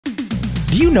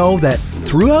Do you know that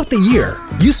throughout the year,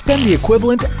 you spend the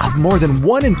equivalent of more than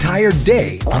one entire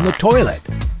day on the toilet?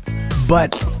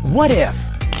 But what if,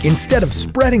 instead of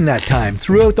spreading that time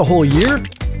throughout the whole year,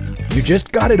 you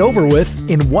just got it over with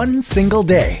in one single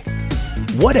day?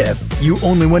 What if you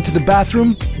only went to the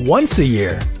bathroom once a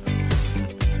year?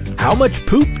 How much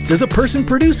poop does a person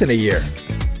produce in a year?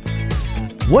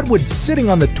 What would sitting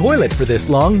on the toilet for this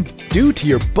long do to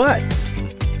your butt?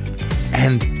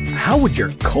 And how would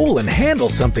your colon handle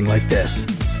something like this?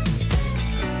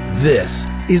 This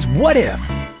is What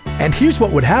If, and here's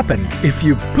what would happen if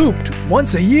you pooped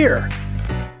once a year.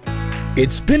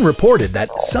 It's been reported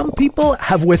that some people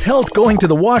have withheld going to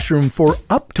the washroom for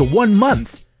up to 1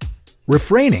 month.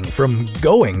 Refraining from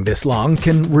going this long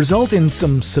can result in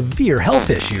some severe health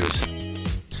issues.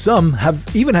 Some have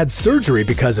even had surgery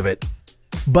because of it.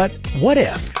 But what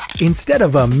if, instead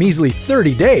of a measly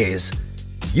 30 days,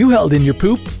 you held in your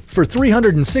poop for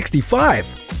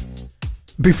 365?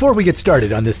 Before we get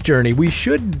started on this journey, we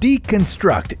should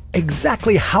deconstruct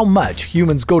exactly how much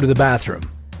humans go to the bathroom.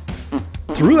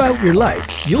 Throughout your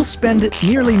life, you'll spend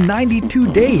nearly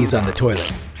 92 days on the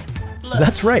toilet.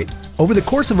 That's right. Over the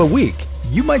course of a week,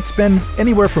 you might spend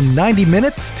anywhere from 90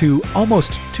 minutes to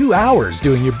almost 2 hours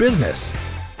doing your business.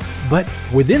 But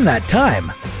within that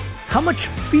time, how much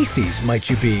feces might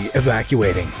you be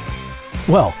evacuating?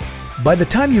 Well, by the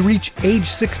time you reach age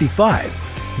 65,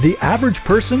 the average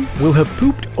person will have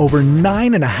pooped over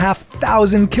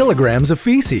 9,500 kilograms of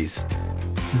feces.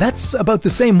 That's about the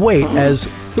same weight as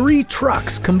 3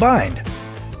 trucks combined.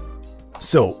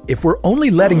 So, if we're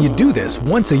only letting you do this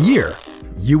once a year,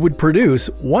 you would produce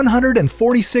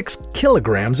 146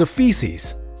 kilograms of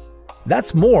feces.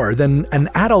 That's more than an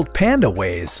adult panda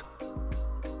weighs.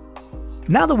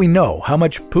 Now that we know how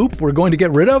much poop we're going to get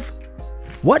rid of,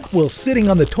 what will sitting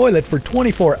on the toilet for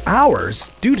 24 hours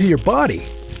do to your body?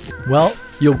 Well,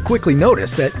 you'll quickly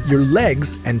notice that your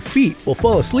legs and feet will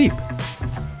fall asleep.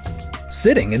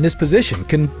 Sitting in this position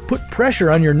can put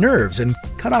pressure on your nerves and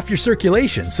cut off your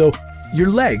circulation, so your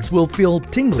legs will feel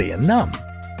tingly and numb.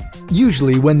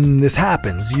 Usually when this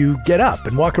happens, you get up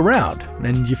and walk around,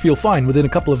 and you feel fine within a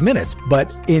couple of minutes.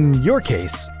 But in your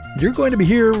case, you're going to be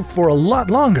here for a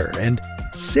lot longer, and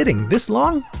sitting this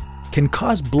long can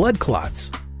cause blood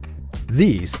clots.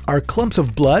 These are clumps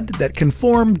of blood that can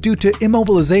form due to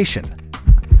immobilization.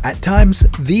 At times,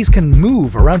 these can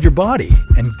move around your body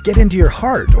and get into your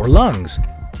heart or lungs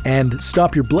and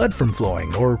stop your blood from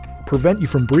flowing or prevent you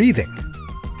from breathing.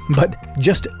 But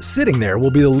just sitting there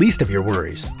will be the least of your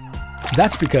worries.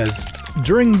 That's because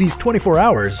during these 24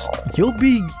 hours, you'll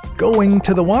be going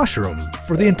to the washroom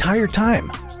for the entire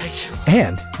time.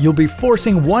 And you'll be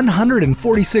forcing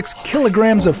 146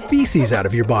 kilograms of feces out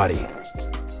of your body.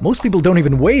 Most people don't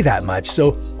even weigh that much,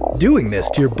 so doing this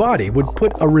to your body would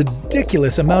put a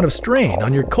ridiculous amount of strain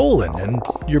on your colon and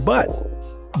your butt.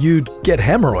 You'd get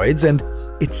hemorrhoids, and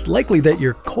it's likely that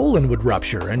your colon would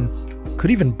rupture and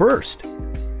could even burst.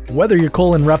 Whether your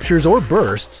colon ruptures or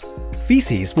bursts,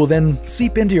 feces will then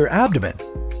seep into your abdomen.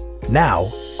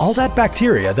 Now, all that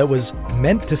bacteria that was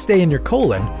meant to stay in your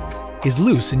colon is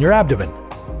loose in your abdomen.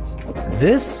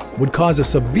 This would cause a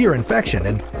severe infection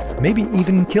and maybe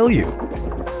even kill you.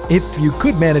 If you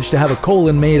could manage to have a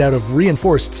colon made out of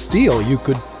reinforced steel, you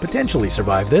could potentially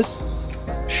survive this.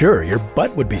 Sure, your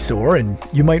butt would be sore and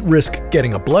you might risk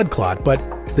getting a blood clot, but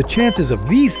the chances of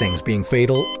these things being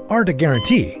fatal aren't a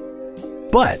guarantee.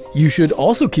 But you should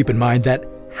also keep in mind that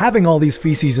having all these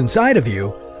feces inside of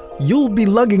you, you'll be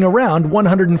lugging around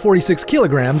 146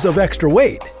 kilograms of extra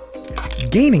weight.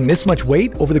 Gaining this much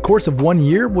weight over the course of 1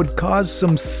 year would cause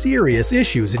some serious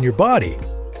issues in your body.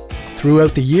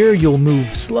 Throughout the year, you'll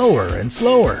move slower and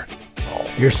slower.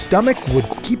 Your stomach would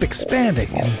keep expanding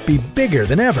and be bigger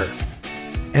than ever.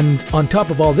 And on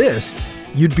top of all this,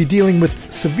 you'd be dealing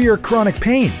with severe chronic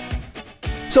pain.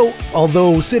 So,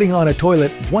 although sitting on a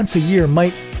toilet once a year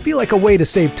might feel like a way to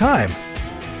save time,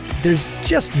 there's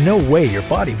just no way your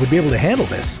body would be able to handle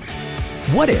this.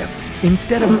 What if,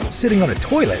 instead of sitting on a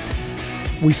toilet,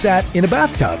 we sat in a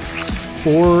bathtub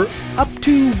for up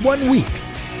to 1 week?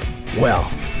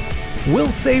 Well,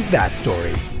 we'll save that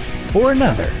story for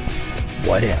another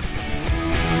What If.